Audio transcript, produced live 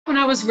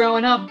I was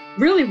growing up,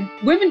 really,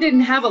 women didn't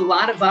have a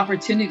lot of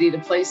opportunity to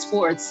play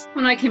sports.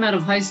 When I came out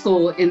of high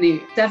school in the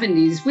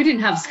 70s, we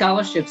didn't have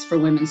scholarships for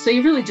women. So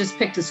you really just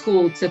picked a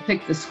school to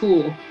pick the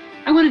school.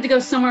 I wanted to go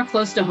somewhere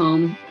close to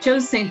home,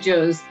 chose St.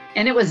 Joe's,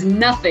 and it was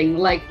nothing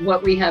like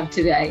what we have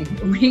today.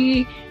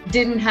 We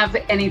didn't have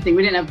anything.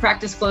 We didn't have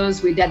practice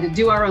clothes. We had to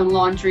do our own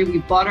laundry. We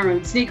bought our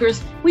own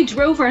sneakers. We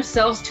drove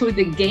ourselves to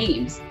the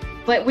games,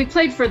 but we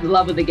played for the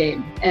love of the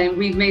game, and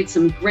we made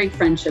some great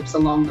friendships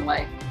along the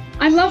way.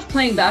 I love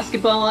playing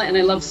basketball and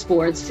I love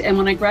sports. And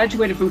when I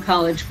graduated from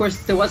college, of course,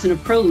 there wasn't a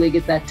pro league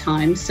at that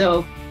time.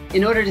 So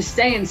in order to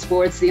stay in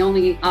sports, the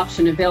only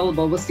option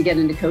available was to get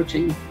into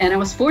coaching. And I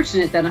was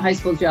fortunate that a high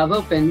school job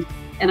opened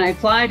and I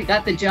applied,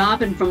 got the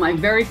job. And from my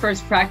very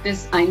first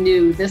practice, I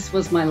knew this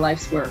was my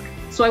life's work.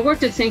 So I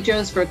worked at St.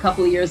 Joe's for a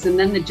couple of years and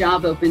then the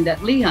job opened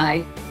at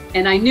Lehigh.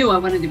 And I knew I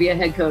wanted to be a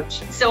head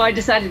coach. So I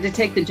decided to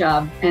take the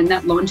job and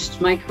that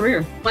launched my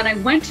career. When I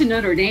went to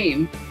Notre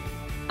Dame,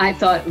 I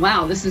thought,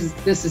 wow, this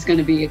is going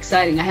to be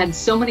exciting. I had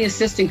so many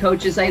assistant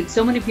coaches. I had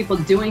so many people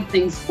doing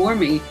things for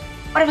me.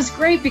 But it was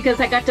great because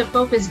I got to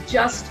focus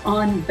just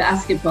on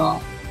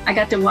basketball. I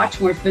got to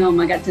watch more film.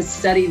 I got to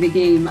study the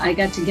game. I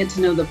got to get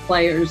to know the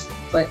players.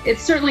 But it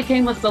certainly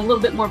came with a little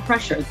bit more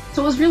pressure.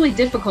 So it was really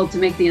difficult to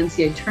make the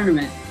NCAA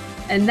tournament.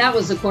 And that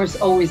was, of course,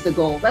 always the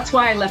goal. That's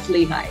why I left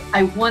Lehigh.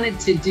 I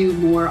wanted to do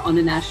more on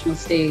a national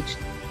stage.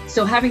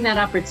 So having that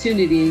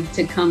opportunity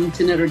to come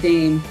to Notre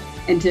Dame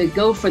and to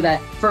go for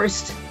that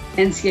first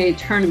NCAA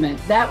tournament,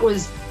 that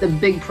was the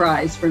big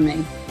prize for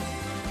me.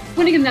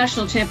 Winning a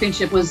national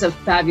championship was a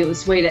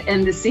fabulous way to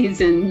end the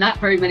season. Not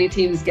very many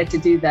teams get to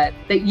do that.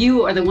 That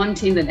you are the one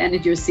team that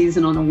ended your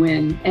season on a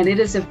win. And it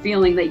is a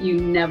feeling that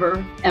you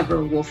never,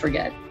 ever will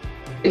forget.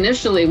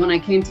 Initially, when I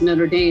came to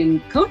Notre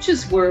Dame,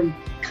 coaches were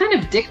kind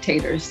of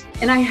dictators.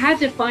 And I had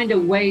to find a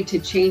way to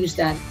change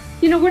that.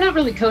 You know, we're not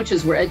really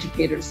coaches, we're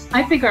educators.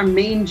 I think our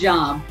main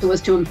job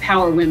was to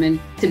empower women,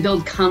 to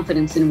build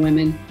confidence in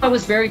women. I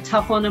was very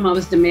tough on them. I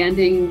was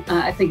demanding.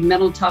 I think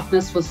mental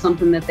toughness was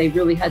something that they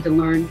really had to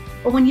learn.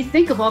 But when you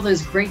think of all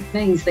those great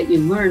things that you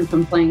learn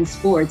from playing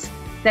sports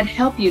that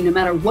help you no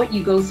matter what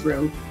you go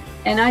through.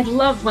 And I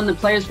loved when the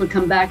players would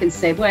come back and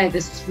say, boy,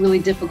 this really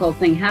difficult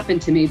thing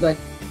happened to me, but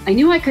I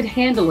knew I could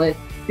handle it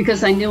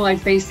because I knew I'd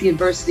face the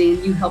adversity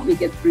and you helped me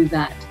get through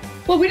that.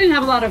 Well, we didn't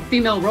have a lot of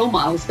female role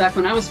models back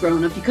when I was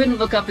growing up. You couldn't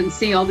look up and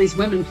see all these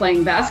women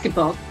playing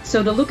basketball.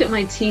 So to look at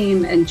my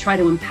team and try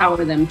to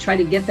empower them, try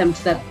to get them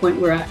to that point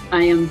where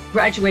I am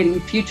graduating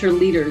future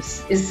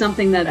leaders is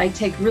something that I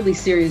take really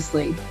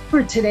seriously.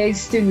 For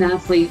today's student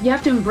athlete, you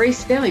have to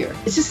embrace failure.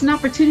 It's just an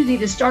opportunity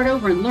to start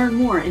over and learn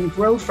more and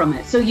grow from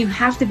it. So you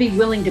have to be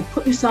willing to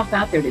put yourself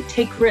out there, to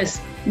take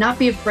risks, not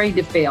be afraid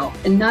to fail,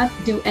 and not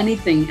do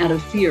anything out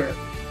of fear.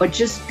 But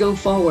just go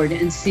forward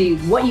and see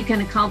what you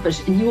can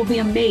accomplish, and you will be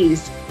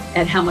amazed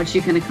at how much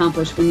you can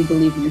accomplish when you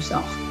believe in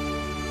yourself.